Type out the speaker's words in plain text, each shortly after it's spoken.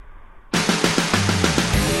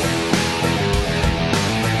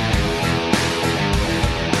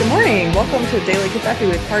and welcome to Daily Confetti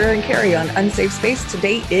with Carter and Carrie on Unsafe Space.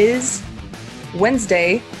 Today is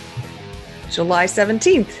Wednesday, July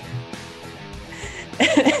 17th.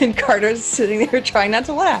 And Carter's sitting there trying not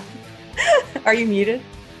to laugh. Are you muted?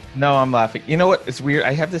 No, I'm laughing. You know what? It's weird.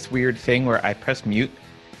 I have this weird thing where I press mute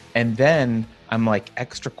and then I'm like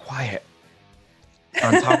extra quiet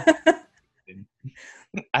on top.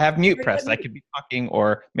 I have mute pressed. I could be talking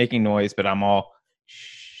or making noise, but I'm all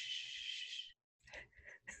shh.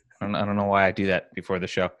 I don't know why I do that before the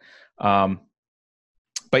show.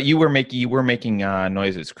 But you were making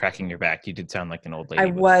noises, cracking your back. You did sound like an old lady. I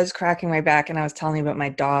was cracking my back, and I was telling you about my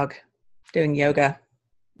dog doing yoga.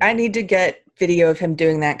 I need to get video of him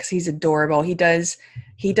doing that because he's adorable. He does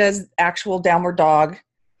actual downward dog,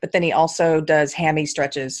 but then he also does hammy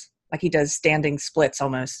stretches. Like he does standing splits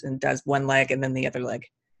almost, and does one leg and then the other leg.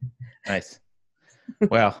 Nice.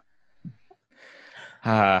 Well.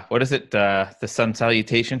 What is it? The sun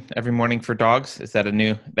salutation every morning for dogs? Is that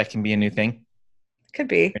that can be a new thing? Could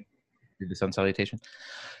be. The sun salutation.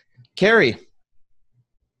 Carrie,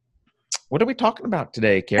 what are we talking about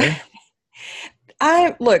today, Carrie?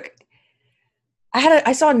 I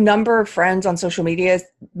saw a number of friends on social media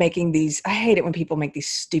making these. I hate it when people make these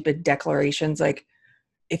stupid declarations like,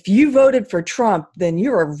 if you voted for Trump, then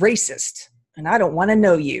you're a racist and I don't want to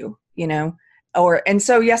know you, you know? And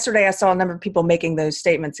so yesterday I saw a number of people making those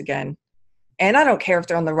statements again. And I don't care if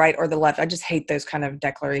they're on the right or the left. I just hate those kind of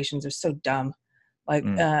declarations. They're so dumb. Like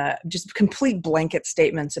just complete blanket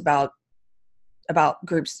statements about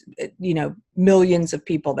groups, you know, millions of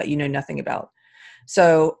people that you know nothing about.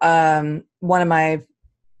 So one of my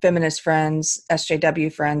feminist friends,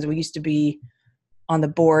 SJW friends, we used to be on the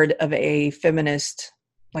board of a feminist,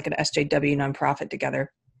 like an SJW nonprofit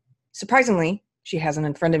together. Surprisingly, she hasn't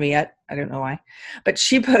unfriended me yet. I don't know why. But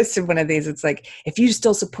she posted one of these. It's like, if you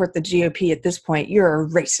still support the GOP at this point, you're a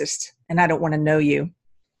racist and I don't want to know you.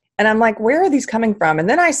 And I'm like, where are these coming from? And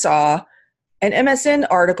then I saw an MSN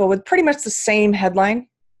article with pretty much the same headline.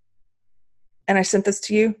 And I sent this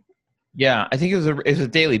to you. Yeah, I think it was a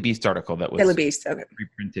Daily Beast article that was Daily Beast, okay,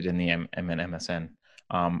 reprinted in the MSN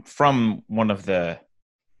from one of the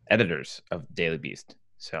editors of Daily Beast.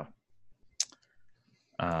 So,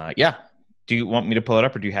 yeah. Do you want me to pull it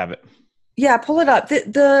up or do you have it? Yeah, pull it up.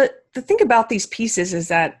 The thing about these pieces is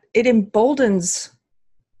that they embolden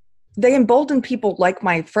people like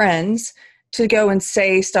my friends to go and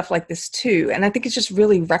say stuff like this too. And I think it's just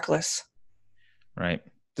really reckless. Right.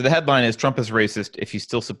 So the headline is, Trump is racist. If you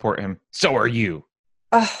still support him, so are you.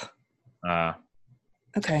 Okay.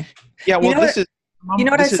 Yeah, well, I said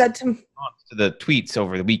to the tweets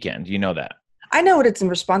over the weekend. You know that. I know what it's in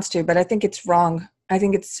response to, but I think it's wrong. I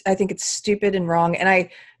think it's stupid and wrong. And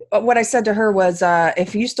what I said to her was,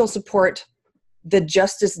 if you still support the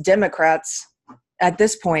Justice Democrats at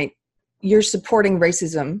this point, you're supporting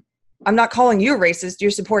racism. I'm not calling you a racist. You're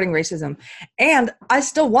supporting racism. And I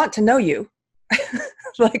still want to know you.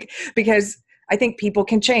 Because I think people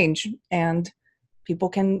can change and people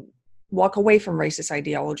can walk away from racist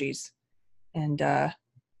ideologies. And, of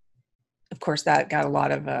course, that got a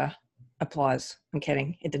lot of applause. I'm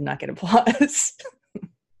kidding. It did not get applause.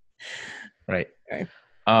 Right.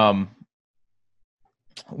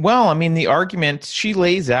 Well, I mean, the argument she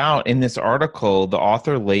lays out in this article, the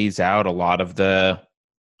author lays out a lot of the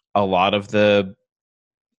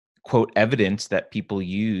quote evidence that people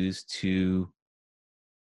use to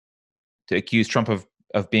accuse Trump of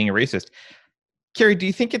being a racist. Carrie, do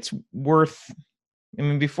you think it's worth? I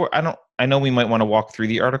mean, I know we might want to walk through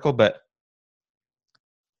the article, but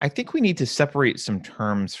I think we need to separate some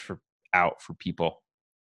terms out for people.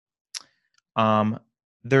 I'm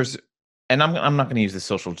not going to use the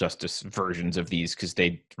social justice versions of these because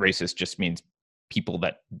racist just means people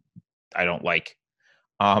that I don't like.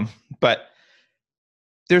 But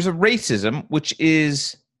there's a racism which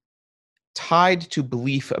is tied to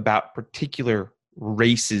belief about particular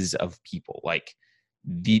races of people, like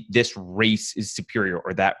this race is superior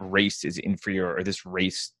or that race is inferior or this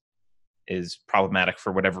race is problematic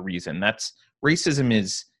for whatever reason. That's racism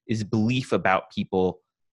is belief about people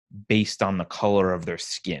based on the color of their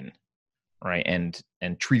skin, right? And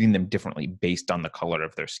treating them differently based on the color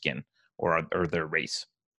of their skin or their race.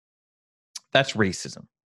 That's racism.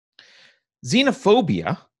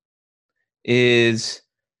 Xenophobia is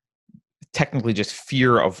technically just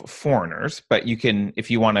fear of foreigners, but you can,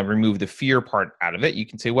 if you want to remove the fear part out of it, you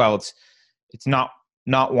can say, well, it's not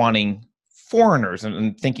wanting foreigners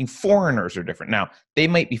and thinking foreigners are different. Now, they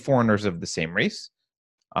might be foreigners of the same race.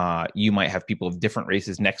 You might have people of different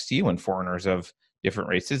races next to you and foreigners of different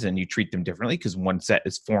races, and you treat them differently because one set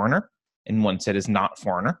is foreigner and one set is not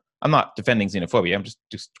foreigner. I'm not defending xenophobia. I'm just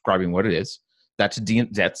describing what it is. That's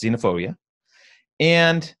xenophobia.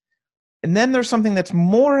 And then there's something that's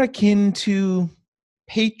more akin to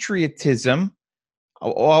patriotism.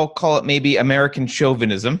 I'll call it maybe American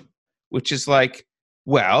chauvinism, which is like,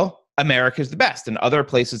 well, America's the best and other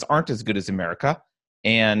places aren't as good as America.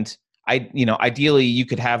 And ideally you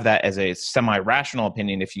could have that as a semi-rational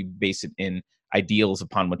opinion if you base it in ideals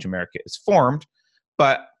upon which America is formed.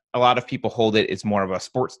 But a lot of people hold it as more of a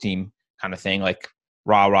sports team kind of thing, like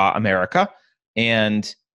rah, rah, America.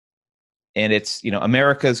 And it's,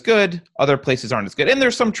 America is good, other places aren't as good. And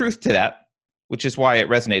there's some truth to that, which is why it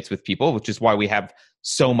resonates with people, which is why we have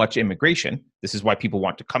so much immigration. This is why people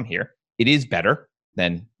want to come here. It is better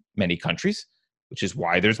than many countries, which is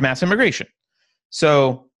why there's mass immigration.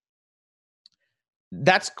 So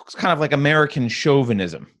that's kind of like American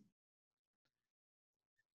chauvinism.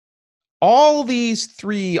 All these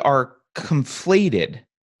three are conflated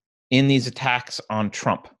in these attacks on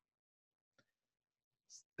Trump.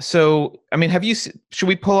 So, I mean, should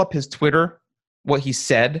we pull up his Twitter, what he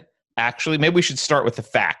said? Actually, maybe we should start with the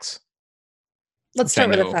facts. Let's start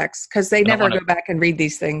with the facts, because they never go back and read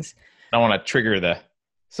these things. I don't want to trigger the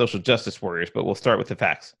social justice warriors, but we'll start with the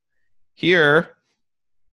facts. Here's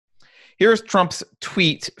Trump's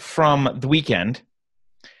tweet from the weekend.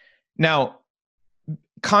 Now,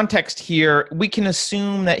 context here, we can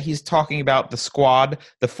assume that he's talking about the squad,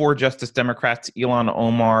 the four Justice Democrats, Ilhan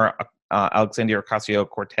Omar, Alexandria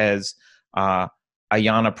Ocasio-Cortez,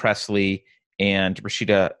 Ayanna Pressley, and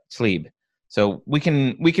Rashida Tlaib. So we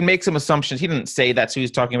can make some assumptions. He didn't say that's who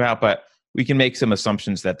he's talking about, but we can make some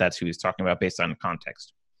assumptions that that's who he's talking about based on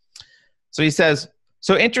context. So he says,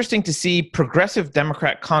 so interesting to see progressive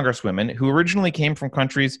Democrat congresswomen who originally came from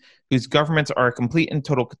countries whose governments are a complete and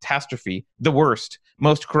total catastrophe, the worst,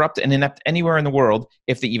 most corrupt and inept anywhere in the world,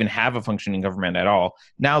 if they even have a functioning government at all,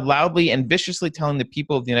 now loudly and viciously telling the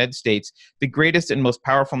people of the United States, the greatest and most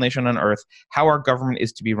powerful nation on earth, how our government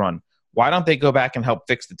is to be run. Why don't they go back and help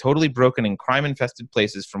fix the totally broken and crime-infested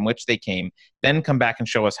places from which they came, then come back and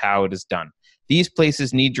show us how it is done? These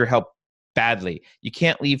places need your help badly. You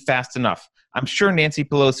can't leave fast enough. I'm sure Nancy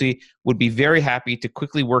Pelosi would be very happy to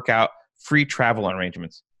quickly work out free travel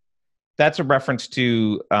arrangements. That's a reference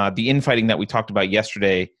to the infighting that we talked about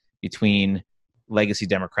yesterday between legacy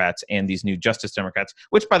Democrats and these new Justice Democrats,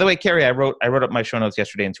 which, by the way, Carrie, I wrote up my show notes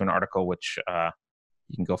yesterday into an article, which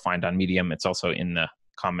you can go find on Medium. It's also in the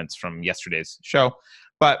comments from yesterday's show.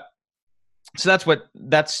 But so that's what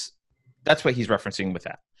he's referencing with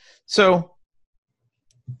that. So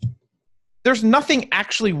there's nothing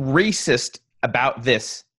actually racist about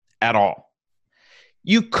this at all.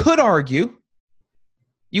 You could argue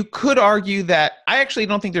that I actually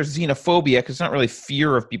don't think there's xenophobia, because it's not really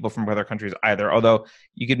fear of people from other countries either, although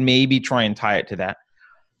you could maybe try and tie it to that.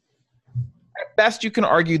 At best, you can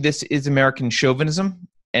argue this is American chauvinism,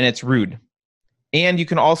 and it's rude. And you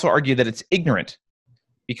can also argue that it's ignorant,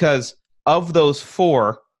 because of those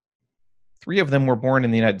four, 3 of them were born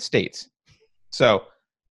in the United States. So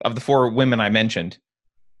of the 4 women I mentioned,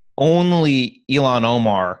 only Ilhan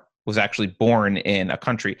Omar was actually born in a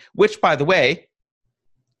country, which, by the way,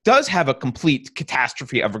 does have a complete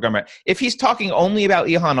catastrophe of a government. If he's talking only about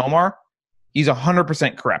Ilhan Omar, he's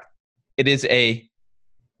 100% correct. It's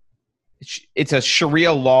a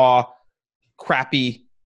Sharia law, crappy,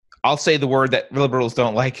 I'll say the word that liberals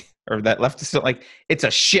don't like, or that leftists don't like, it's a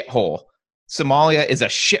shithole. Somalia is a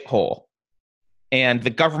shithole. And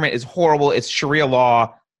the government is horrible. It's Sharia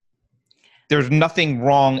law. There's nothing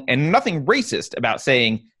wrong and nothing racist about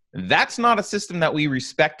saying that's not a system that we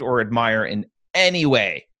respect or admire in any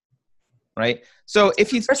way, right? So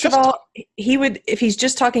if he's first of all, if he's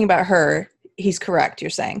just talking about her, he's correct.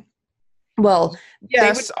 You're saying, well,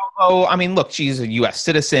 yes. Although, I mean, look, she's a U.S.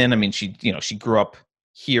 citizen. I mean, she grew up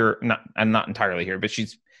here, not entirely here, but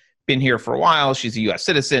she's been here for a while. She's a U.S.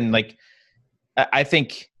 citizen. Like, I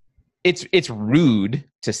think it's rude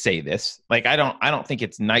to say this. Like, I don't think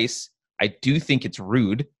it's nice. I do think it's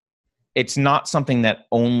rude. It's not something that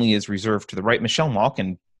only is reserved to the right. Michelle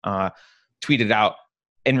Malkin tweeted out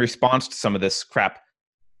in response to some of this crap,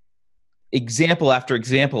 example after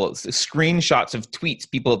example, screenshots of tweets,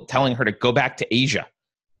 people telling her to go back to Asia,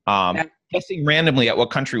 guessing randomly at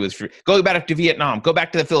what country was free. Go back to Vietnam, go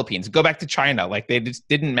back to the Philippines, go back to China. Like, they just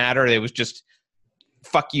didn't matter. It was just,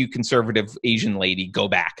 fuck you, conservative Asian lady, go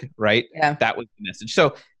back, right? Yeah. That was the message.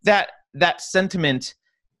 So that sentiment,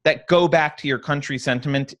 that go back to your country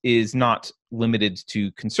sentiment, is not limited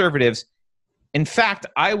to conservatives. In fact,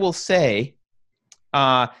 I will say,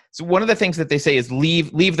 so one of the things that they say is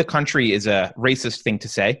leave the country is a racist thing to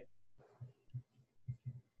say.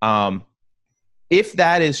 if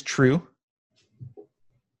that is true,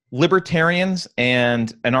 libertarians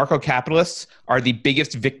and anarcho-capitalists are the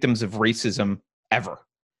biggest victims of racism ever.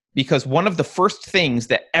 Because one of the first things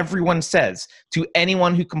that everyone says to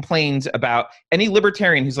anyone who complains about any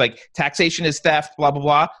libertarian who's like, taxation is theft, blah, blah,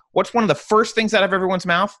 blah. What's one of the first things out of everyone's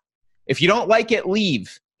mouth? If you don't like it,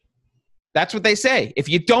 leave. That's what they say. If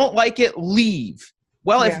you don't like it, leave.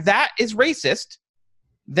 Well, if that is racist,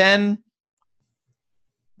 then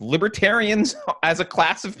libertarians as a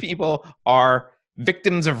class of people are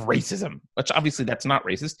victims of racism, which obviously that's not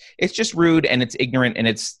racist. It's just rude and it's ignorant and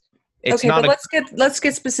it's okay, not. But let's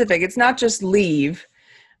get specific. It's not just leave.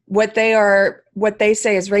 What they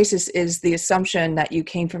say is racist is the assumption that you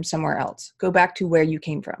came from somewhere else. Go back to where you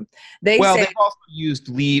came from. They've also used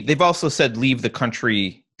leave. They've also said leave the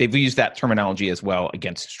country. They've used that terminology as well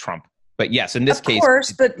against Trump. But yes, in this case, of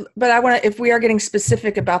course. But I want to. If we are getting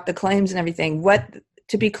specific about the claims and everything,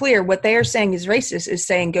 to be clear, what they are saying is racist is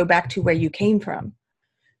saying go back to where you came from.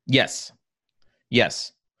 Yes.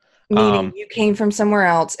 Meaning you came from somewhere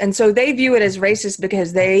else. And so they view it as racist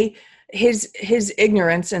because his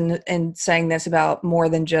ignorance and saying this about more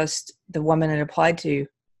than just the woman it applied to,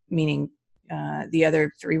 meaning the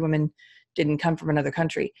other 3 women didn't come from another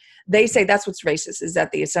country. They say that's what's racist, is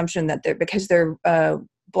that the assumption that because they're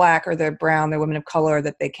black or they're brown, they're women of color,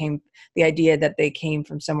 that the idea that they came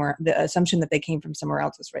from somewhere, the assumption that they came from somewhere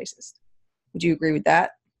else is racist. Would you agree with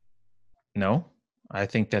that? No, I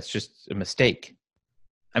think that's just a mistake.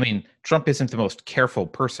 I mean, Trump isn't the most careful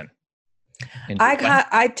person.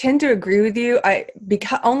 I tend to agree with you.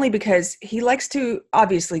 Only because he likes to,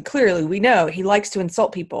 obviously, clearly, we know he likes to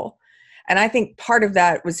insult people. And I think part of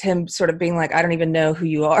that was him sort of being like, I don't even know who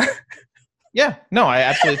you are. Yeah, no, I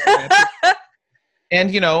absolutely.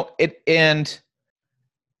 And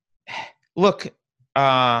look,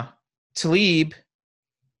 Tlaib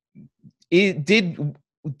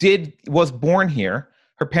was born here.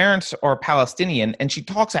 Her parents are Palestinian, and she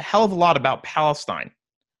talks a hell of a lot about Palestine,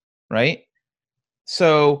 right?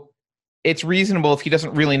 So it's reasonable if he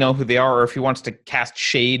doesn't really know who they are, or if he wants to cast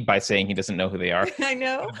shade by saying he doesn't know who they are. I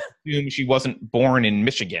know. Assume she wasn't born in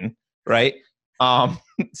Michigan, right?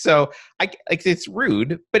 So it's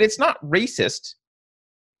rude, but it's not racist,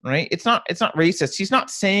 right? It's not racist. He's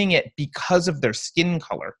not saying it because of their skin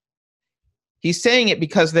color. He's saying it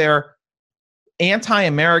because they're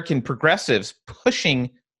anti-American progressives pushing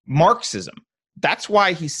Marxism. That's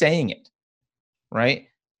why he's saying it, right?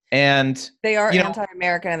 And they are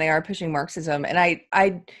anti-American and they are pushing Marxism.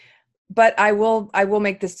 And but I will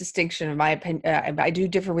make this distinction. In my opinion, I do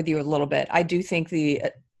differ with you a little bit. I do think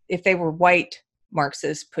if they were white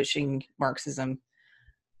Marxists pushing Marxism,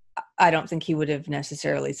 I don't think he would have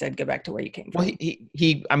necessarily said go back to where you came from. Well,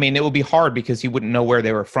 I mean, it would be hard because he wouldn't know where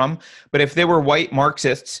they were from. But if they were white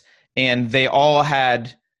Marxists and they all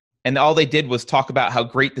they did was talk about how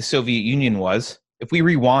great the Soviet Union was, if we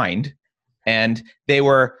rewind, and they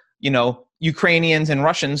were, Ukrainians and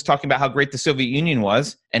Russians talking about how great the Soviet Union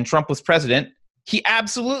was, and Trump was president, he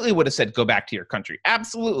absolutely would have said, go back to your country.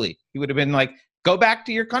 Absolutely. He would have been like, go back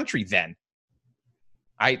to your country then.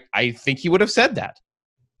 I think he would have said that.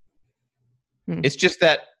 It's just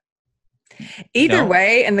that. Either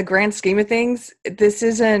way, in the grand scheme of things, this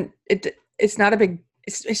isn't, it's not a big,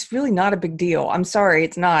 it's really not a big deal. I'm sorry.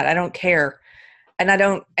 It's not. I don't care. And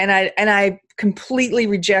I completely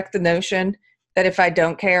reject the notion that if I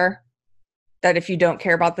don't care, that if you don't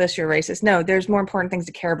care about this, you're racist. No, there's more important things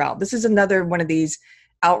to care about. This is another one of these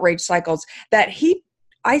outrage cycles that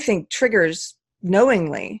I think, triggers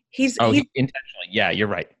knowingly. He intentionally. Yeah, you're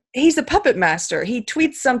right. He's a puppet master. He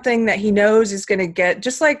tweets something that he knows is going to get,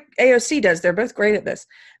 just like AOC does. They're both great at this.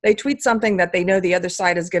 They tweet something that they know the other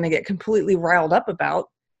side is going to get completely riled up about.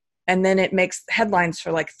 And then it makes headlines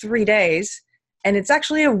for like 3 days. And it's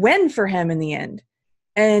actually a win for him in the end.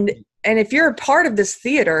 And if you're a part of this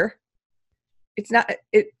theater,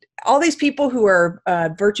 all these people who are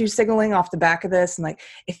virtue signaling off the back of this and like,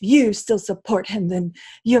 if you still support him, then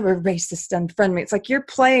you're a racist, unfriend me. It's like you're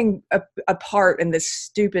playing a part in this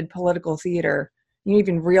stupid political theater. You don't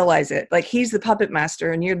even realize it. Like, he's the puppet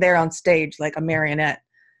master and you're there on stage like a marionette.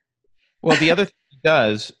 Well, the other thing he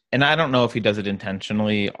does, and I don't know if he does it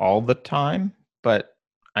intentionally all the time, but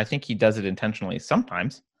I think he does it intentionally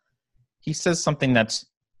sometimes. He says something that's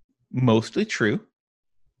mostly true,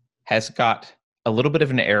 has got a little bit of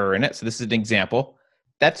an error in it. So this is an example.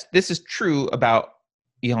 This is true about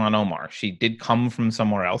Ilhan Omar. She did come from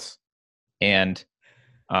somewhere else, and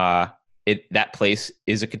that place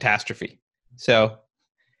is a catastrophe. So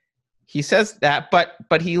he says that,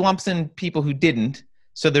 but he lumps in people who didn't.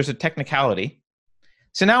 So there's a technicality.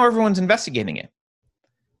 So now everyone's investigating it.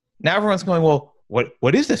 Now everyone's going, well,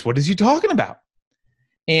 what is this? What is he talking about?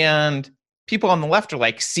 And people on the left are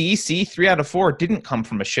like, see, 3 out of 4 didn't come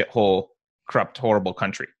from a shithole, corrupt, horrible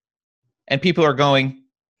country. And people are going,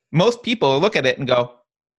 most people look at it and go,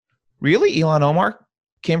 really? Ilhan Omar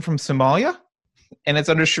came from Somalia and it's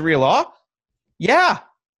under Sharia law? Yeah.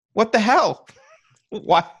 What the hell?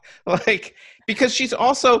 Why? Like, because she's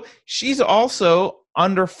also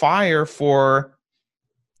under fire for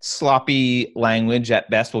sloppy language at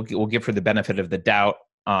best. We'll give her the benefit of the doubt.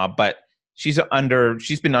 But she's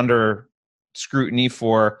been under scrutiny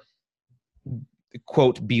for,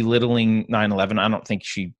 quote, belittling 9/11. I don't think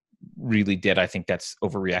she really did. I think that's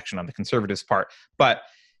overreaction on the conservatives' part. But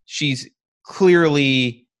she's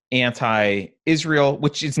clearly anti-Israel,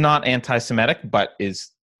 which is not anti-Semitic, but is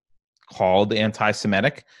called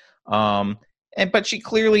anti-Semitic. But she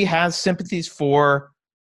clearly has sympathies for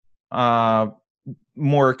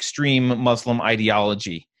more extreme Muslim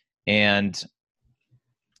ideology, and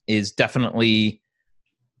is definitely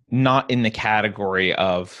not in the category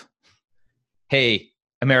of, hey,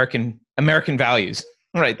 American values.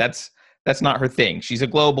 Right? That's not her thing. She's a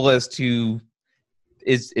globalist who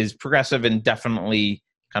is progressive and definitely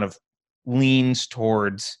kind of leans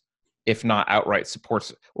towards, if not outright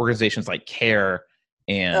supports organizations like CARE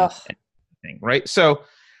and everything, right? So,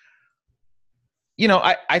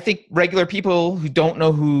 I think regular people who don't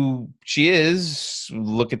know who she is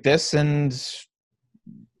look at this and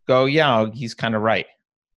go, yeah, he's kind of right.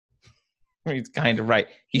 He's kind of right.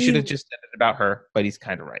 He should have just said it about her, but he's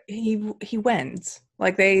kind of right. He wins.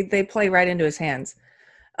 Like they play right into his hands.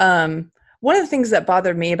 One of the things that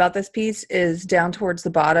bothered me about this piece is down towards the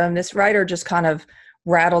bottom, this writer just kind of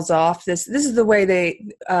rattles off this. This is the way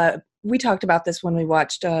we talked about this when we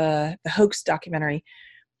watched the Hoax documentary.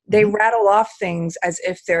 They rattle off things as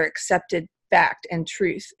if they're accepted fact and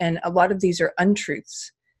truth. And a lot of these are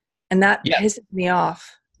untruths. And that pisses me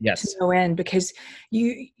off to no end, because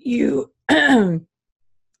you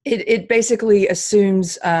it basically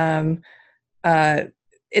assumes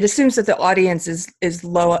it assumes that the audience is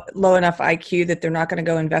low enough IQ that they're not going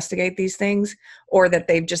to go investigate these things, or that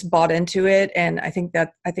they've just bought into it. And I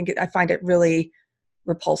find it really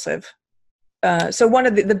repulsive. So one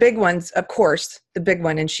of the big ones, of course, the big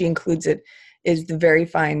one, and she includes it, is the very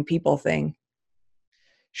fine people thing.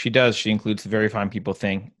 She does. She includes the very fine people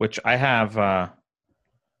thing, which I have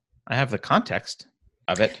the context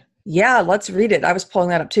of it. Yeah, let's read it. I was pulling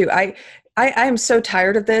that up too. I am so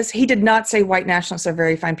tired of this. He did not say white nationalists are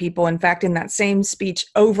very fine people. In fact, in that same speech,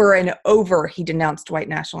 over and over, he denounced white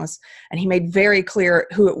nationalists, and he made very clear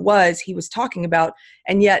who it was he was talking about.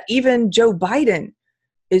 And yet even Joe Biden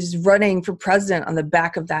is running for president on the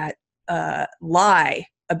back of that lie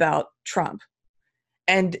about Trump.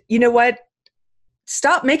 And you know what?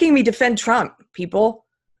 Stop making me defend Trump, people.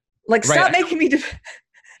 Like, stop making me defend.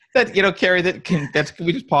 Carrie, can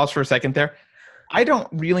we just pause for a second there? I don't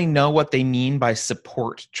really know what they mean by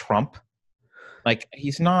support Trump. Like,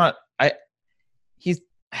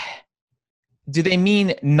 do they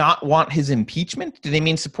mean not want his impeachment? Do they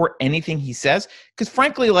mean support anything he says? Because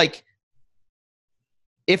frankly, like,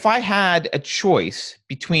 if I had a choice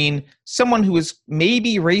between someone who was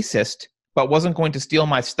maybe racist but wasn't going to steal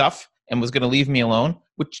my stuff and was going to leave me alone,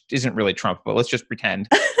 which isn't really Trump, but let's just pretend.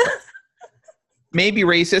 Maybe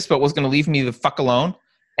racist but was going to leave me the fuck alone,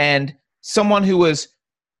 and someone who was,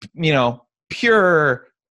 pure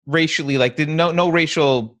racially, like no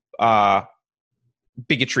racial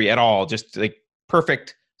bigotry at all, just like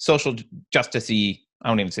perfect social justice-y. I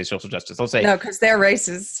don't even say social justice. I'll say no, because they're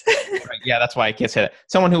racist. Right, yeah, that's why I can't say that.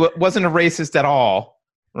 Someone who wasn't a racist at all,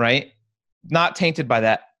 right? Not tainted by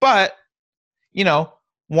that, but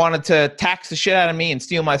wanted to tax the shit out of me and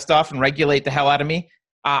steal my stuff and regulate the hell out of me.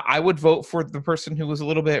 I would vote for the person who was a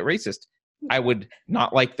little bit racist. I would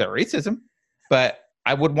not like their racism, but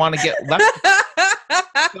I would want to get left.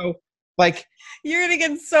 So, like, you're gonna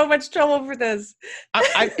get in so much trouble for this.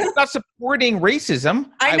 I'm not supporting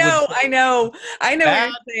racism. I know what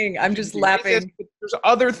you're saying. I'm just laughing. Racist, there's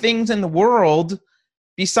other things in the world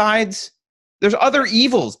besides. There's other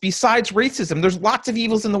evils besides racism. There's lots of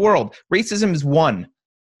evils in the world. Racism is one,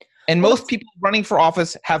 and most people running for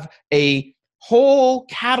office have a whole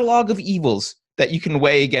catalog of evils that you can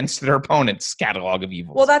weigh against their opponent's catalog of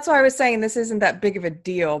evils. Well, that's why I was saying this isn't that big of a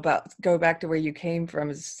deal, but go back to where you came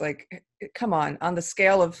from. It's like, come on the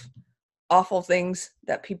scale of awful things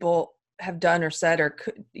that people have done or said, or,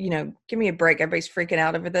 give me a break. Everybody's freaking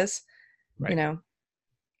out over this, right.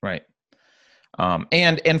 Right.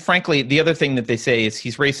 And frankly, the other thing that they say is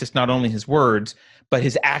he's racist, not only his words, but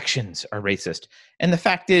his actions are racist. And the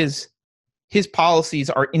fact is, his policies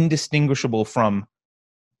are indistinguishable from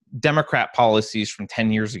Democrat policies from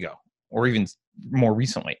 10 years ago or even more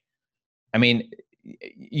recently. I mean,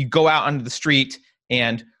 you go out onto the street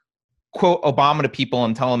and quote Obama to people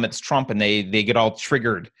and tell them it's Trump and they get all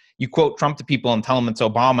triggered. You quote Trump to people and tell them it's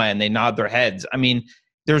Obama and they nod their heads. I mean,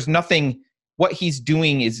 there's nothing, what he's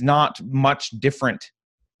doing is not much different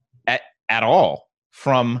at all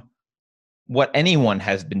from what anyone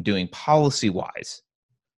has been doing policy-wise.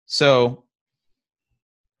 So,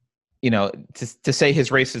 to say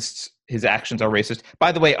his actions are racist.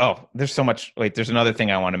 By the way, there's so much. Wait, there's another thing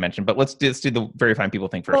I want to mention, but let's do the very fine people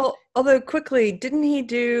thing first. Well, although quickly, didn't he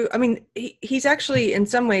do? I mean, he's actually, in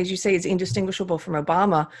some ways, you say he's indistinguishable from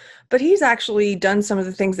Obama, but he's actually done some of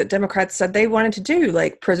the things that Democrats said they wanted to do,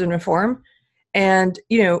 like prison reform. And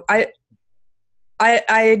I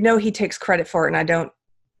know he takes credit for it, and I don't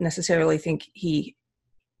necessarily think he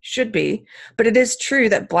should be, but it is true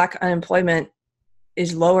that Black unemployment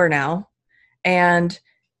is lower now. And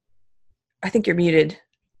I think you're muted.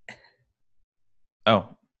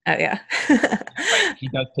 Oh yeah. Right. He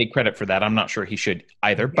does take credit for that. I'm not sure he should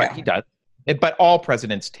either, but he does. But all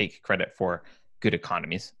presidents take credit for good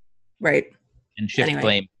economies. Right. And shift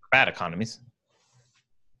blame for bad economies.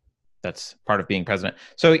 That's part of being president.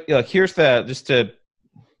 So here's just to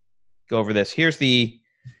go over this. Here's the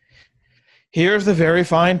very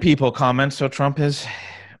fine people comment. So Trump is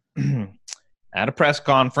at a press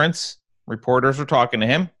conference. Reporters are talking to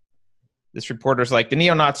him. This reporter's like, the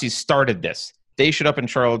neo-Nazis started this. They showed up in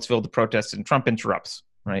Charlottesville to protest, and Trump interrupts,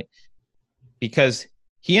 right? Because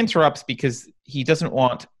he interrupts because he doesn't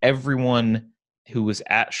want everyone who was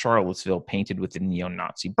at Charlottesville painted with the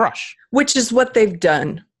neo-Nazi brush. Which is what they've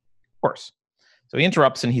done. Of course. So he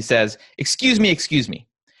interrupts and he says, excuse me.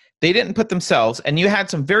 They didn't put themselves, and you had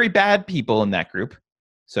some very bad people in that group.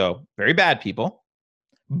 So very bad people.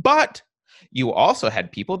 But you also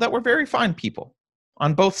had people that were very fine people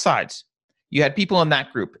on both sides. You had people in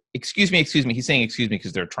that group. Excuse me. He's saying excuse me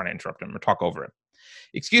because they're trying to interrupt him or talk over him.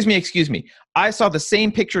 Excuse me. I saw the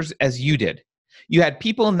same pictures as you did. You had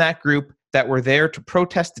people in that group that were there to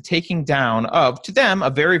protest the taking down of, to them, a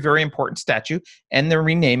very, very important statue and the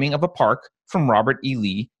renaming of a park from Robert E.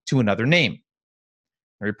 Lee to another name.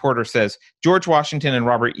 The reporter says, George Washington and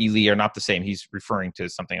Robert E. Lee are not the same. He's referring to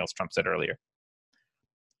something else Trump said earlier.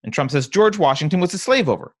 And Trump says, George Washington was a slave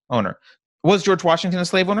owner. Was George Washington a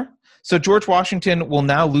slave owner? So George Washington will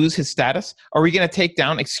now lose his status? Are we going to take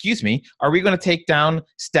down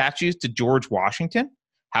statues to George Washington?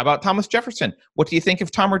 How about Thomas Jefferson? What do you think of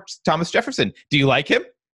Thomas Jefferson? Do you like him?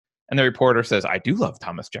 And the reporter says, I do love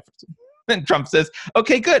Thomas Jefferson. And Trump says,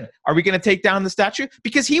 okay, good. Are we going to take down the statue?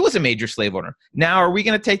 Because he was a major slave owner. Now, are we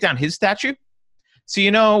going to take down his statue? So you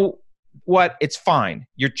know what? It's fine.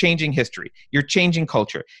 You're changing history. You're changing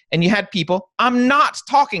culture. And you had people, I'm not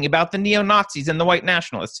talking about the neo-Nazis and the white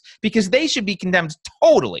nationalists, because they should be condemned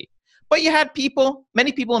totally. But you had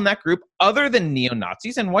many people in that group other than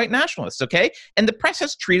neo-Nazis and white nationalists, okay? And the press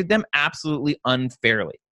has treated them absolutely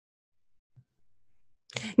unfairly.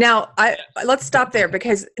 Now, let's stop there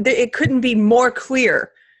because it couldn't be more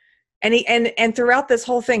clear. And throughout this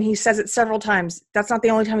whole thing, he says it several times. That's not the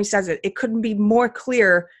only time he says it. It couldn't be more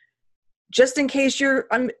clear. Just in case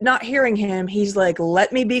I'm not hearing him, he's like,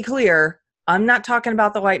 let me be clear. I'm not talking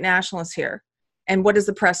about the white nationalists here. And what does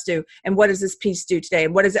the press do? And what does this piece do today?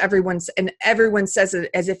 And what does everyone says it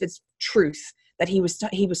as if it's truth that he was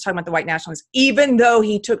talking about the white nationalists, even though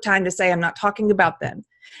he took time to say, I'm not talking about them.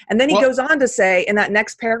 And then he goes on to say in that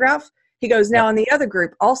next paragraph, he goes, now in the other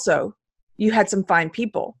group also, you had some fine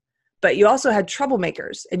people, but you also had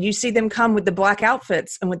troublemakers, and you see them come with the black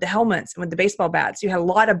outfits and with the helmets and with the baseball bats. You had a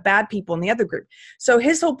lot of bad people in the other group. So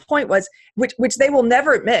his whole point was, which they will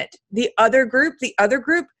never admit, the other group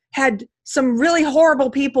had some really horrible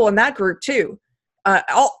people in that group too.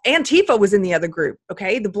 Antifa was in the other group.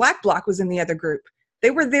 Okay. The Black Bloc was in the other group.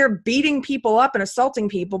 They were there beating people up and assaulting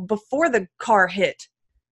people before the car hit,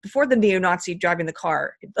 before the neo-Nazi driving the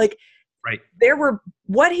car. Like, right.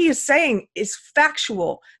 What he is saying is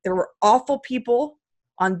factual. There were awful people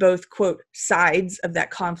on both, quote, sides of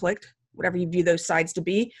that conflict, whatever you view those sides to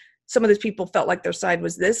be. Some of those people felt like their side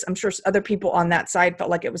was this. I'm sure other people on that side felt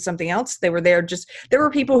like it was something else. They were there there were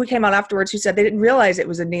people who came out afterwards who said they didn't realize it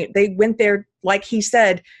was they went there, like he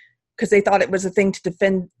said, because they thought it was a thing to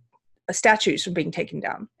defend statues from being taken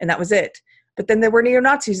down. And that was it. But then there were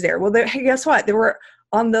neo-Nazis there. Well, hey, guess what? There were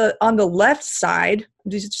on the left side,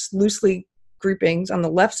 just loosely groupings on the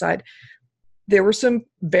left side, there were some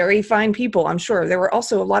very fine people, I'm sure. There were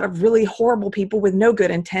also a lot of really horrible people with no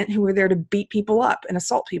good intent who were there to beat people up and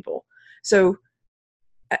assault people. So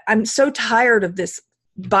I'm so tired of this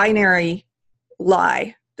binary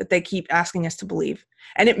lie that they keep asking us to believe.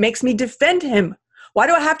 And it makes me defend him. Why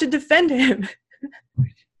do I have to defend him?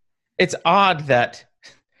 It's odd that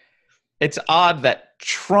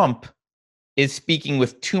Trump is speaking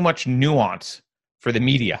with too much nuance for the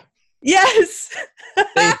media. Yes.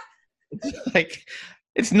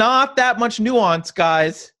 It's not that much nuance,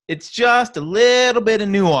 guys. It's just a little bit of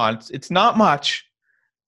nuance. It's not much,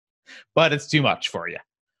 but it's too much for you.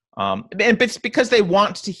 And it's because they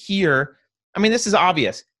want to hear, I mean, this is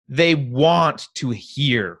obvious. They want to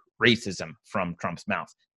hear racism from Trump's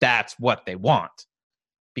mouth. That's what they want,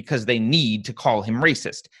 because they need to call him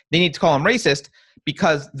racist. They need to call him racist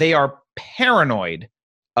because they are paranoid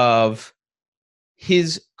of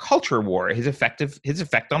his culture war, his effect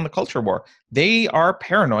on the culture war. They are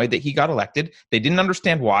paranoid that he got elected. They didn't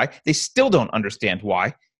understand why. They still don't understand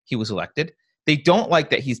why he was elected. They don't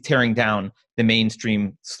like that he's tearing down the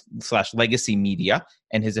mainstream / legacy media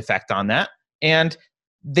and his effect on that. And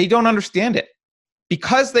they don't understand it.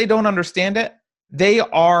 Because they don't understand it, they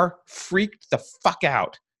are freaked the fuck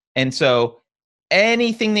out. And so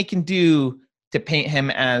anything they can do to paint him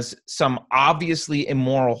as some obviously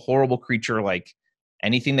immoral, horrible creature, like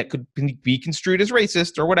anything that could be construed as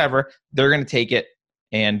racist or whatever, they're going to take it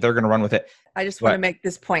and they're going to run with it. I just want to make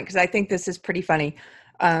this point because I think this is pretty funny.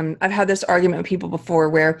 I've had this argument with people before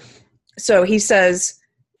where, so he says,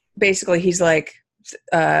 basically he's like,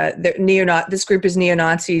 this group is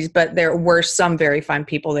neo-Nazis, but there were some very fine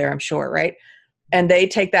people there, I'm sure, right? And they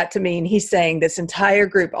take that to mean he's saying this entire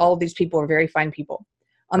group, all of these people are very fine people.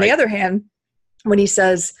 On the other hand, when he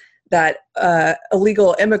says that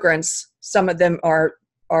illegal immigrants, some of them are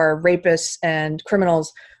rapists and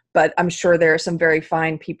criminals, but I'm sure there are some very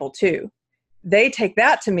fine people too. They take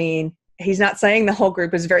that to mean he's not saying the whole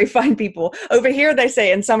group is very fine people. Over here they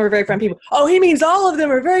say, and some are very fine people. Oh, he means all of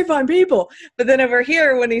them are very fine people. But then over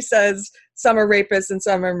here when he says some are rapists and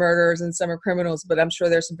some are murderers and some are criminals, but I'm sure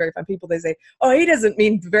there's some very fine people, they say, oh, he doesn't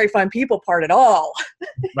mean very fine people part at all.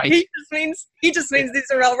 Right. he just means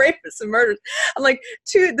these are all rapists and murderers. I'm like,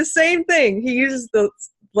 the same thing. He uses the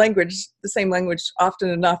same language often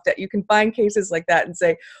enough that you can find cases like that and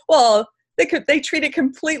say, well, they treat it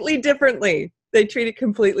completely differently. They treat it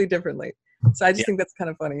completely differently. So I just think that's kind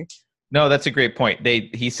of funny. No, that's a great point.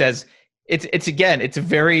 He says it's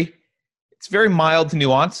very mild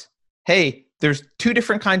nuance. Hey, there's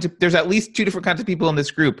at least two different kinds of people in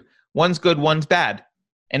this group. One's good, one's bad.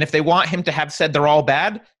 And if they want him to have said they're all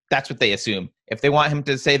bad, that's what they assume. If they want him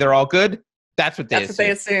to say they're all good, that's what they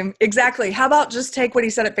assume. Exactly. How about just take what he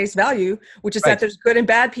said at face value, which is that there's good and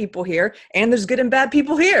bad people here, and there's good and bad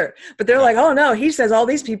people here. But they're like, oh no, he says all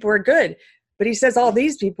these people are good, but he says all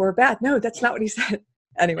these people are bad. No, that's not what he said.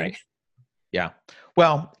 Anyway. Right. Yeah.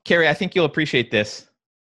 Well, Carrie, I think you'll appreciate this.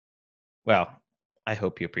 Well, I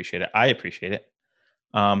hope you appreciate it. I appreciate it.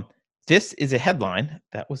 This is a headline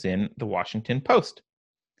that was in the Washington Post.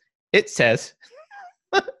 It says,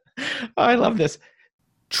 I love this.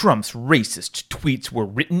 Trump's racist tweets were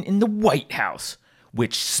written in the White House,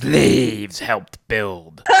 which slaves helped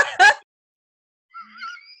build.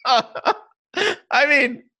 I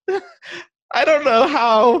mean, I don't know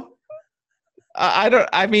how.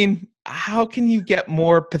 How can you get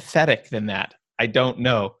more pathetic than that? I don't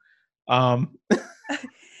know.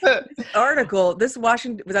 This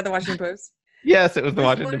Washington, was that the Washington Post? Yes, it was the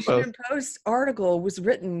Washington Post article was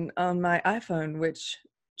written on my iPhone, which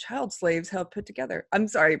child slaves helped put together. I'm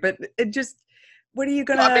sorry, but it just, what are you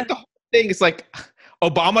gonna? I think the whole thing is like,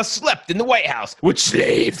 Obama slept in the White House, which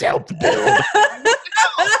slaves helped build.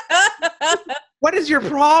 What is your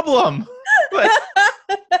problem?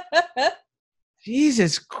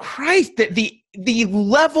 Jesus Christ, the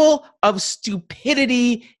level of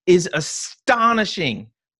stupidity is astonishing.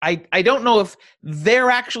 I don't know if they're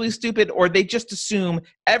actually stupid or they just assume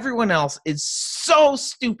everyone else is so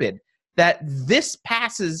stupid that this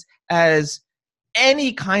passes as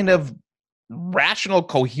any kind of rational,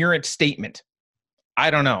 coherent statement.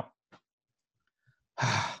 I don't know.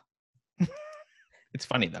 It's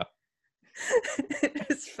funny though.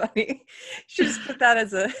 It's funny. You should just put that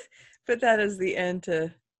as the end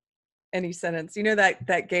to any sentence. You know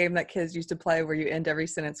that game that kids used to play where you end every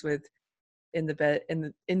sentence with in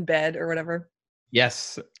bed or whatever?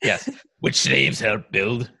 Yes. Which slaves helped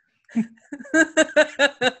build.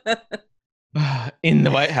 In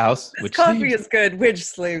the White House. This coffee is good. Which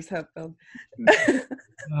slaves helped build?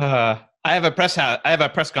 I have a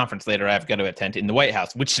press conference later I have got to attend in the White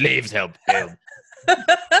House. Which slaves helped build?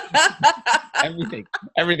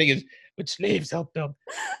 Everything is which slaves helped build.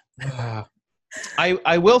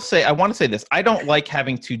 I will say, I want to say this. I don't like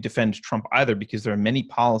having to defend Trump either because there are many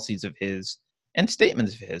policies of his and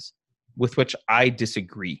statements of his with which I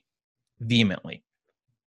disagree vehemently.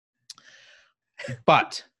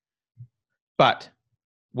 But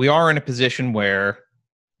we are in a position where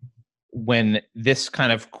when this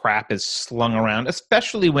kind of crap is slung around,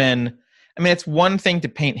 especially when, I mean, it's one thing to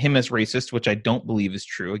paint him as racist, which I don't believe is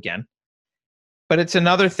true again, but it's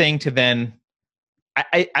another thing to then,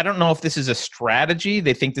 I don't know if this is a strategy.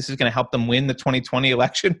 They think this is going to help them win the 2020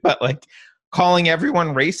 election, but like calling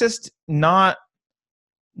everyone racist, not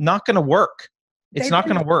going to work. It's not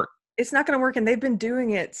going to work. It's not going to work. And they've been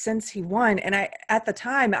doing it since he won. And at the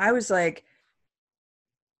time I was like,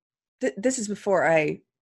 this is before I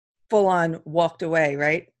full on walked away,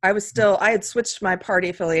 right? I had switched my party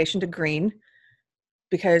affiliation to Green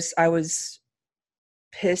because I was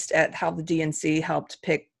pissed at how the DNC helped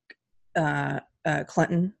pick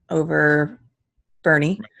Clinton over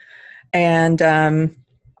Bernie. Right. And,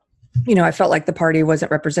 I felt like the party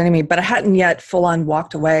wasn't representing me, but I hadn't yet full on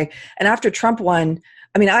walked away. And after Trump won,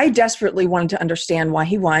 I mean, I desperately wanted to understand why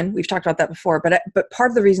he won. We've talked about that before, but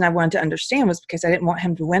part of the reason I wanted to understand was because I didn't want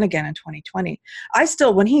him to win again in 2020. I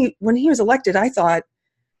still, when he was elected, I thought,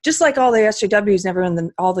 just like all the SJWs and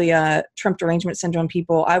everyone, all the Trump derangement syndrome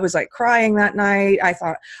people, I was like crying that night. I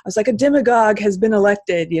was like, a demagogue has been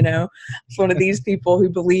elected, It's one of these people who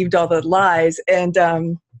believed all the lies. And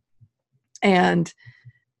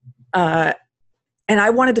I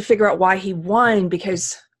wanted to figure out why he won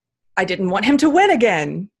because I didn't want him to win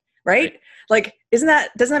again, right? Like, doesn't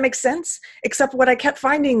that make sense? Except what I kept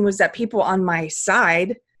finding was that people on my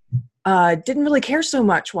side didn't really care so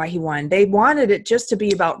much why he won. They wanted it just to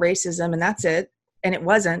be about racism and that's it, and it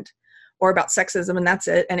wasn't, or about sexism and that's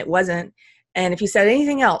it, and it wasn't. And if you said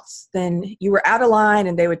anything else, then you were out of line,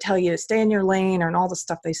 and they would tell you to stay in your lane, and all the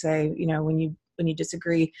stuff they say, when you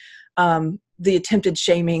disagree. The attempted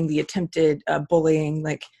shaming, the attempted bullying,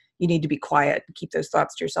 like you need to be quiet and keep those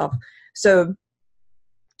thoughts to yourself. So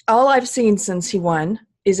all I've seen since he won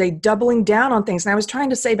is a doubling down on things. And I was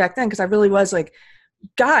trying to say back then, because I really was like,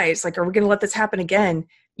 guys, like, are we going to let this happen again?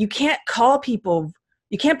 You can't call people.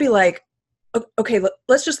 You can't be like, okay,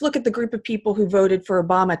 let's just look at the group of people who voted for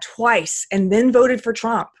Obama twice and then voted for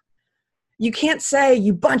Trump. You can't say,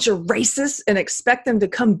 you bunch of racists, and expect them to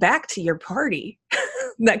come back to your party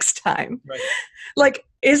next time. Right. Like,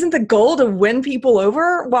 isn't the goal to win people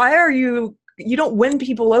over? Why are you don't win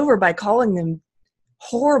people over by calling them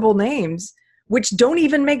horrible names, which don't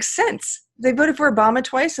even make sense. They voted for Obama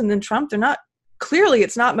twice and then Trump. Clearly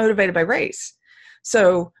it's not motivated by race.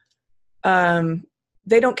 So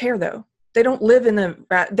they don't care though. They don't live in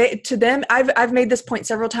to them, I've made this point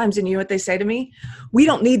several times, and you know what they say to me? We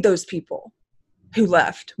don't need those people who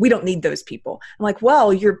left. We don't need those people. I'm like,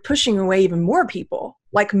 well, you're pushing away even more people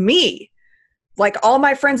like me, like all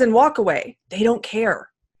my friends in Walkaway. They don't care.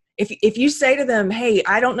 If you say to them, hey,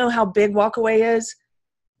 I don't know how big Walkaway is,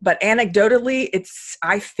 but anecdotally,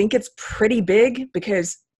 I think it's pretty big,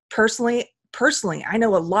 because personally, I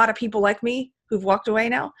know a lot of people like me who've walked away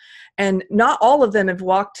now, and not all of them have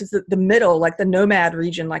walked to the middle, like the nomad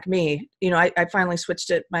region like me. I finally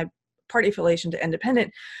switched my party affiliation to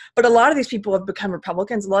independent, but a lot of these people have become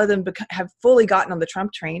Republicans. A lot of them have fully gotten on the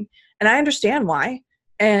Trump train, and I understand why.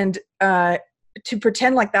 And to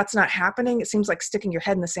pretend like that's not happening, it seems like sticking your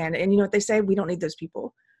head in the sand. And you know what they say? We don't need those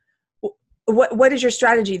people. What is your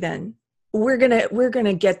strategy then? We're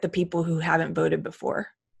gonna get the people who haven't voted before.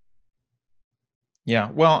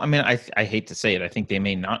 Yeah, well, I mean, I hate to say it. I think they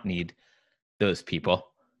may not need those people.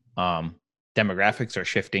 Demographics are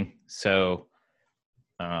shifting, so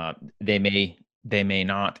they may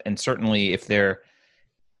not. And certainly, if they're,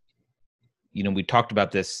 we talked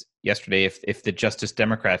about this yesterday. If the Justice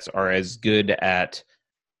Democrats are as good at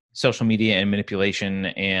social media and manipulation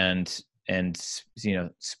and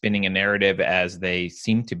spinning a narrative as they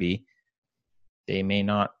seem to be, they may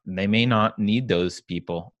not need those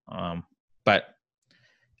people. But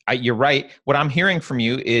you're right. What I'm hearing from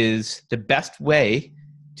you is the best way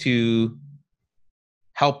to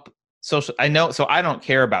help social. I know. So I don't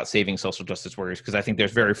care about saving social justice warriors, because I think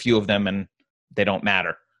there's very few of them, and they don't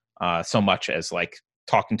matter so much as like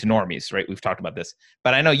talking to normies, right? We've talked about this,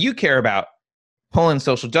 but I know you care about pulling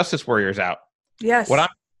social justice warriors out. Yes. What I'm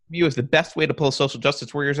you is the best way to pull social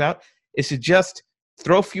justice warriors out is to just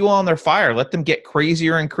throw fuel on their fire, let them get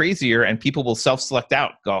crazier and crazier, and people will self-select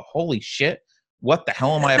out. Go, holy shit, what the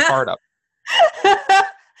hell am I a part of?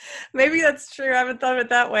 Maybe that's true. I haven't thought of it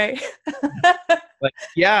that way. Like,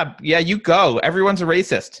 yeah, you go. Everyone's a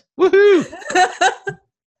racist. Woohoo!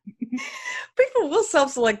 People will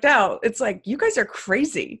self-select out. It's like, you guys are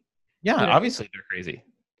crazy. Yeah, obviously they're crazy.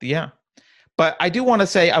 Yeah. But I do want to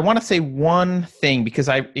say, one thing, because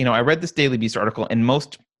I read this Daily Beast article, and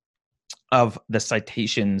most of the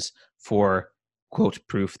citations for quote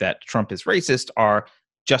proof that Trump is racist are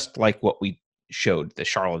just like what we showed, the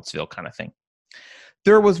Charlottesville kind of thing.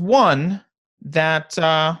 There was one that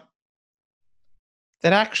that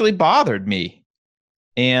actually bothered me,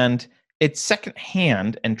 and it's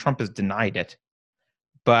secondhand, and Trump has denied it.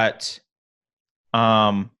 But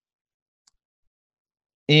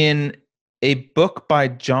in a book by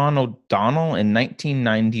John O'Donnell in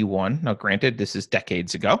 1991, now granted, this is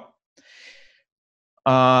decades ago,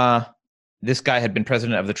 this guy had been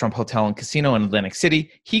president of the Trump Hotel and Casino in Atlantic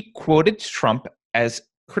City. He quoted Trump as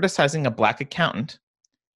criticizing a black accountant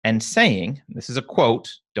and saying, this is a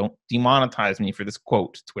quote, don't demonetize me for this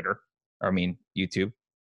quote, YouTube.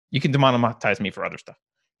 You can demonetize me for other stuff.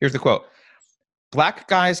 Here's the quote. "Black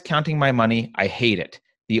guys counting my money, I hate it.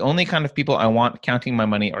 The only kind of people I want counting my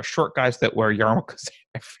money are short guys that wear yarmulkes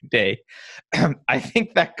every day. I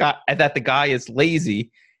think that the guy is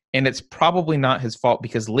lazy, and it's probably not his fault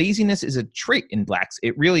because laziness is a trait in blacks.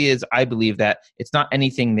 It really is. I believe that it's not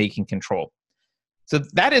anything they can control." So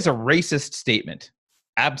that is a racist statement.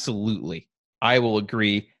 Absolutely. I will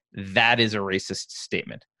agree. That is a racist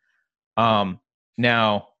statement.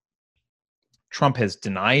 Now, Trump has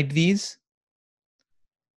denied these,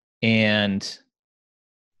 and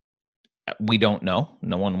we don't know.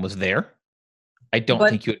 No one was there. I don't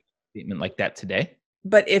think you would make a statement like that today.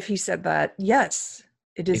 But if he said that, yes,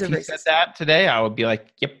 it is a racist. If he said that today, I would be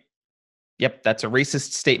like, yep, that's a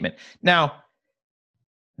racist statement. Now,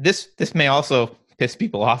 this may also piss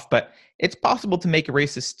people off, but it's possible to make a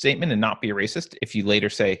racist statement and not be a racist if you later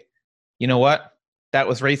say, you know what, that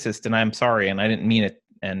was racist and I'm sorry and I didn't mean it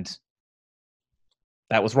and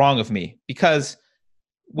that was wrong of me. Because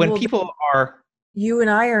when people are... You and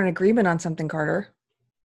I are in agreement on something, Carter.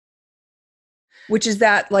 Which is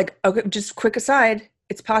that, like, okay, just quick aside,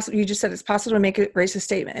 it's possible, you just said it's possible to make a racist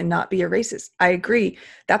statement and not be a racist. I agree.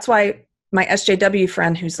 That's why my SJW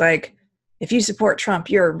friend who's like, if you support Trump,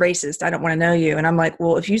 you're a racist. I don't want to know you. And I'm like,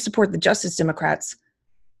 well, if you support the Justice Democrats,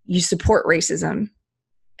 you support racism.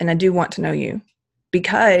 And I do want to know you.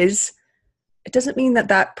 Because it doesn't mean that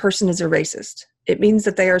that person is a racist. It means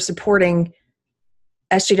that they are supporting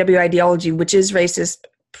SJW ideology, which is racist,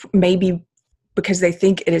 maybe because they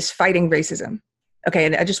think it is fighting racism. Okay,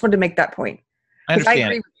 and I just wanted to make that point. I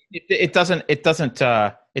understand. It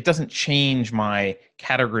doesn't change my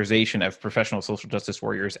categorization of professional social justice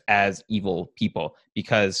warriors as evil people,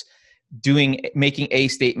 because making a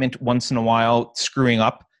statement once in a while, screwing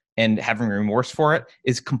up and having remorse for it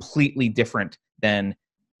is completely different than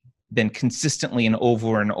consistently and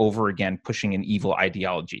over again pushing an evil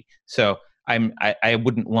ideology. So I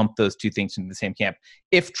wouldn't lump those two things into the same camp.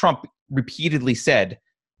 If Trump repeatedly said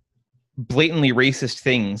blatantly racist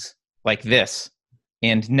things like this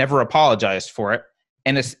and never apologized for it,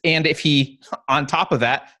 and if he, on top of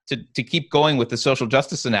that, to keep going with the social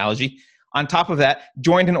justice analogy, on top of that,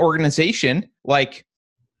 joined an organization like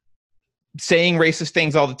saying racist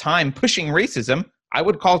things all the time, pushing racism, I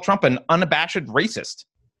would call Trump an unabashed racist.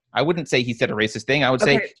 I wouldn't say he said a racist thing. I would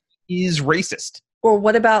say he's racist. Or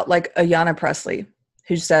what about like Ayanna Pressley,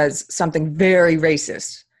 who says something very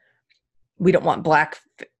racist? We don't want black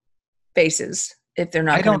faces if they're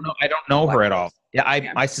not. I don't know her at all. Yeah,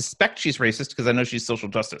 I suspect she's racist because I know she's social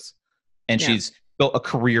justice, and she's built a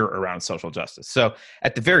career around social justice. So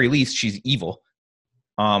at the very least, she's evil,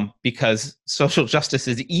 because social justice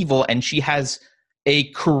is evil, and she has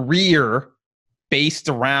a career based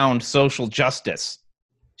around social justice.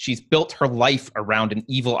 She's built her life around an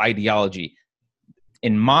evil ideology.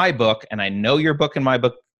 In my book, and I know your book and my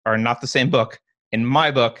book are not the same book, in my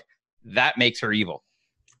book, that makes her evil.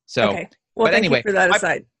 So, okay. Well, but anyway, for that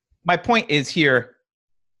aside. My point is here,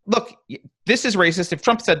 look, this is racist. If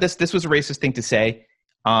Trump said this was a racist thing to say.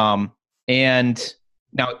 And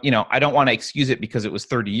now, I don't want to excuse it because it was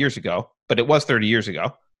 30 years ago, but it was 30 years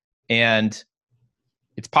ago. And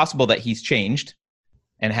it's possible that he's changed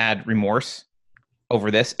and had remorse over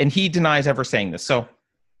this. And he denies ever saying this. So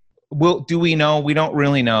do we know? We don't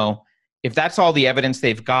really know. If that's all the evidence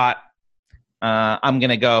they've got, I'm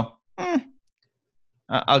going to go,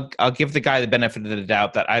 I'll give the guy the benefit of the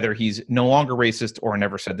doubt that either he's no longer racist or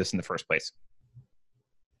never said this in the first place.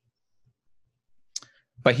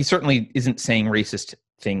 But he certainly isn't saying racist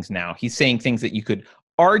things now. He's saying things that you could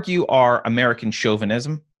argue are American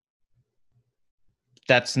chauvinism.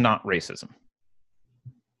 That's not racism.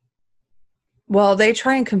 Well, they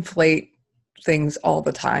try and conflate things all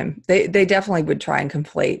the time. They definitely would try and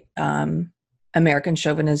conflate American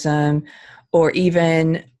chauvinism, or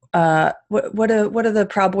even what do the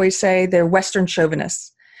Proud Boys say? They're Western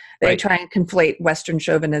chauvinists. They try and conflate Western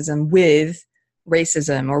chauvinism with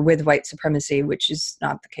racism or with white supremacy, which is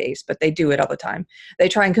not the case, but they do it all the time. They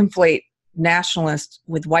try and conflate nationalist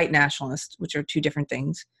with white nationalist, which are two different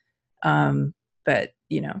things. But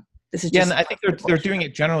this is just and I think they're doing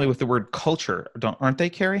it generally with the word culture, aren't they,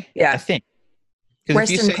 Carrie? Yeah, I think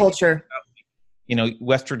Western culture.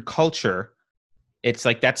 Western culture, it's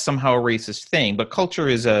like that's somehow a racist thing. But culture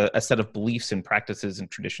is a set of beliefs and practices and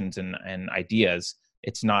traditions and ideas.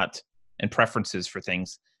 It's not, and preferences for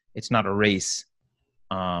things. It's not a race.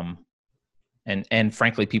 And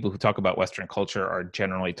frankly, people who talk about Western culture are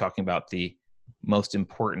generally talking about the most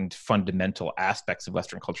important fundamental aspects of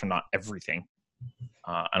Western culture, not everything.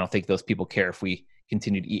 I don't think those people care if we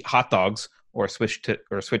continue to eat hot dogs or switch to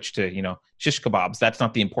shish kebabs. That's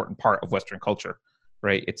not the important part of Western culture,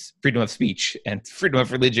 right? It's freedom of speech and freedom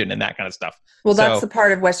of religion and that kind of stuff. Well, that's the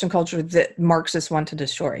part of Western culture that Marxists want to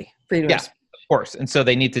destroy. Freedom of speech. Of course. And so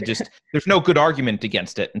they need to just, there's no good argument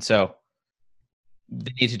against it. And so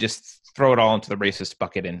they need to just throw it all into the racist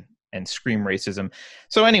bucket and scream racism.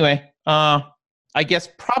 So anyway, I guess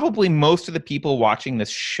probably most of the people watching this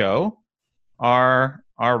show are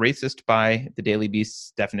racist by the Daily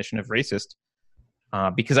Beast's definition of racist.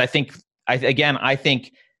 Because I think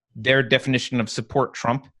their definition of support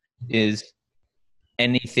Trump is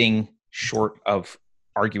anything short of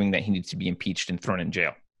arguing that he needs to be impeached and thrown in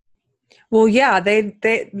jail. Well, yeah,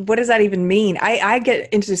 they what does that even mean? I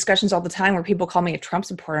get into discussions all the time where people call me a Trump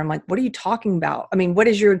supporter. I'm like, what are you talking about? I mean,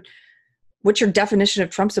 what's your definition of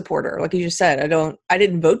Trump supporter? Like you just said, I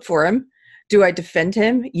didn't vote for him. Do I defend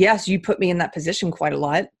him? Yes, you put me in that position quite a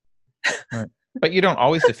lot. Right. But you don't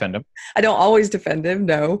always defend him. I don't always defend him,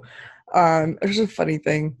 no. It's a funny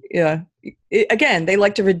thing. Yeah. Again, they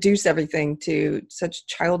like to reduce everything to such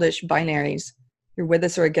childish binaries. You're with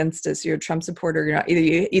us or against us. You're a Trump supporter. You're not.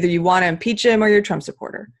 Either you want to impeach him or you're a Trump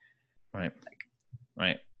supporter. Right.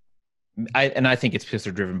 Right. I think it's because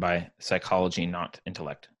they're driven by psychology, not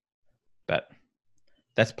intellect. But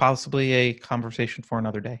that's possibly a conversation for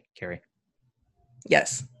another day, Carrie.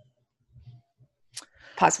 Yes.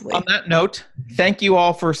 Possibly. On that note, thank you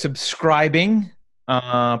all for subscribing.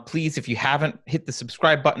 Please, if you haven't, hit the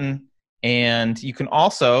subscribe button. And you can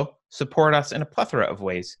also support us in a plethora of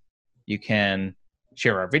ways. You can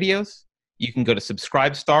share our videos. You can go to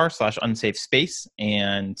subscribestar/unsafespace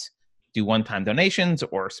and do one-time donations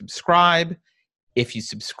or subscribe. If you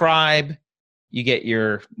subscribe, you get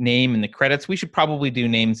your name in the credits. We should probably do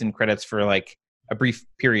names and credits for like a brief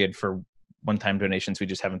period for one-time donations. We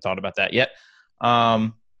just haven't thought about that yet.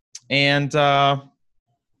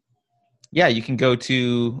 Yeah, you can go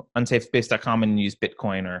to unsafespace.com and use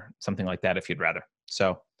Bitcoin or something like that if you'd rather.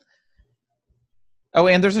 So,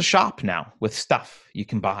 and there's a shop now with stuff you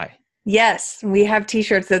can buy. Yes, we have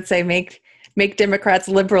T-shirts that say "Make Democrats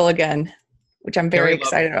liberal again," which I'm very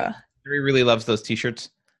excited about. Carrie really loves those T-shirts.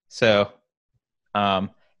 So,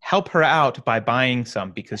 help her out by buying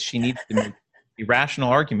some because she needs to make a rational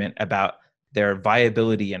argument about their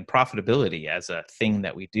viability and profitability as a thing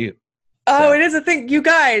that we do. Oh, it is a thing. You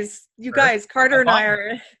guys, Carter and I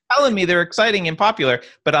are telling me they're exciting and popular,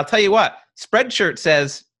 but I'll tell you what, Spreadshirt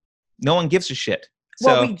says no one gives a shit.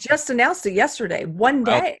 Well, we just announced it yesterday. One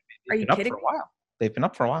day. Are you kidding? They've been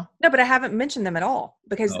up for a while. No, but I haven't mentioned them at all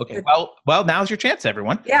because. Okay. Well, now's your chance,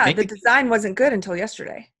 everyone. Yeah, the design wasn't good until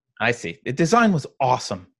yesterday. I see. The design was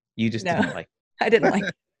awesome. You just didn't like it. I didn't like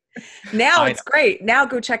it. Now it's great. Now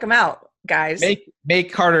go check them out, guys.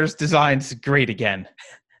 Make Carter's designs great again.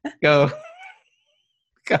 Go.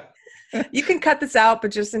 You can cut this out,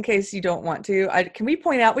 but just in case you don't want to, can we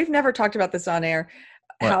point out, we've never talked about this on air,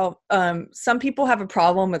 how some people have a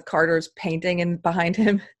problem with Carter's painting and behind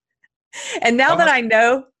him. And now that I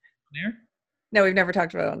know, no, we've never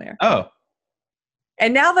talked about it on air. Oh.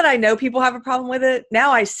 And now that I know people have a problem with it,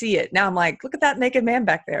 now I see it. Now I'm like, look at that naked man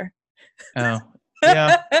back there. Oh,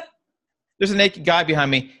 yeah. There's a naked guy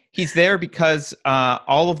behind me. He's there because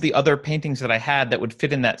all of the other paintings that I had that would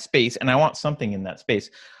fit in that space, and I want something in that space.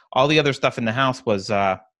 All the other stuff in the house was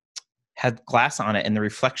had glass on it, and the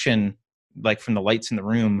reflection, like from the lights in the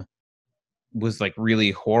room, was like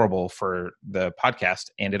really horrible for the podcast.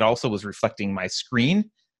 And it also was reflecting my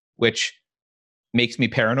screen, which makes me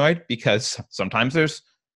paranoid because sometimes there's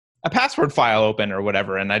a password file open or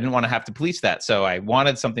whatever, and I didn't want to have to police that. So I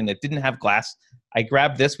wanted something that didn't have glass. I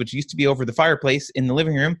grabbed this, which used to be over the fireplace in the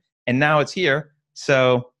living room, and now it's here.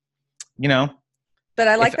 So, But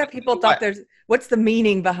I like that people thought what's the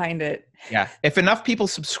meaning behind it? Yeah. If enough people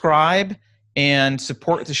subscribe and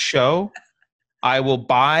support the show, I will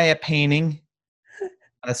buy a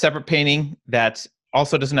separate painting that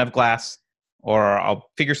also doesn't have glass, or I'll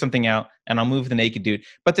figure something out and I'll move the naked dude.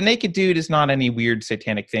 But the naked dude is not any weird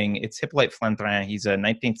satanic thing. It's Hippolyte Flandrin. He's a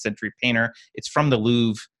 19th century painter. It's from the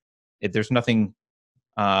Louvre. There's nothing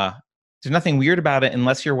weird about it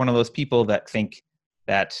unless you're one of those people that think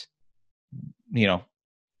that,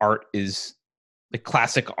 art is the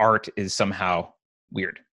classic art is somehow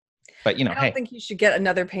weird. But I don't think you should get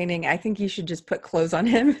another painting. I think you should just put clothes on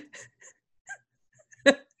him.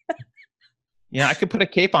 Yeah, I could put a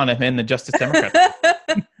cape on him in the Justice Democrats.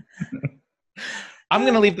 I'm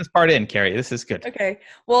going to leave this part in, Carrie. This is good. Okay.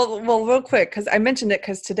 Well, real quick, because I mentioned it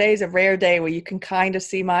because today's a rare day where you can kind of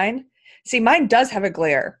see mine. See, mine does have a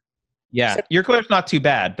glare. Yeah, so, your glare's not too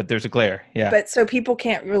bad, but there's a glare. Yeah. But so people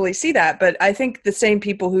can't really see that. But I think the same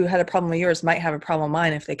people who had a problem with yours might have a problem with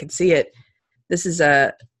mine if they could see it. This is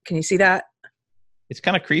can you see that? It's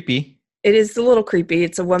kind of creepy. It is a little creepy.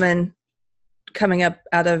 It's a woman coming up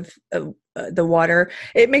out of the water.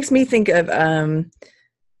 It makes me think of the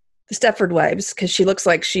Stepford Wives because she looks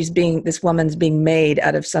like this woman's being made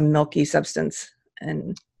out of some milky substance.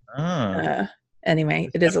 And anyway,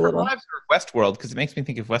 it is a little. Wives or Westworld, because it makes me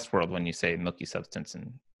think of Westworld when you say milky substance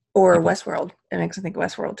or Westworld. It makes me think of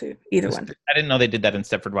Westworld too. Either one. I didn't know they did that in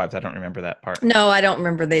Stepford Wives. I don't remember that part. No, I don't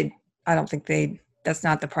remember. I don't think that's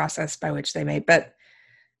not the process by which they made, but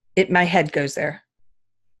my head goes there.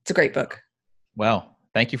 It's a great book. Well,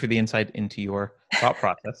 thank you for the insight into your thought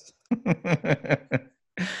process.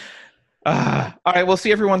 All right, we'll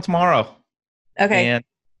see everyone tomorrow. Okay. And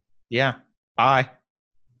yeah, bye.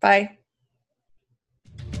 Bye.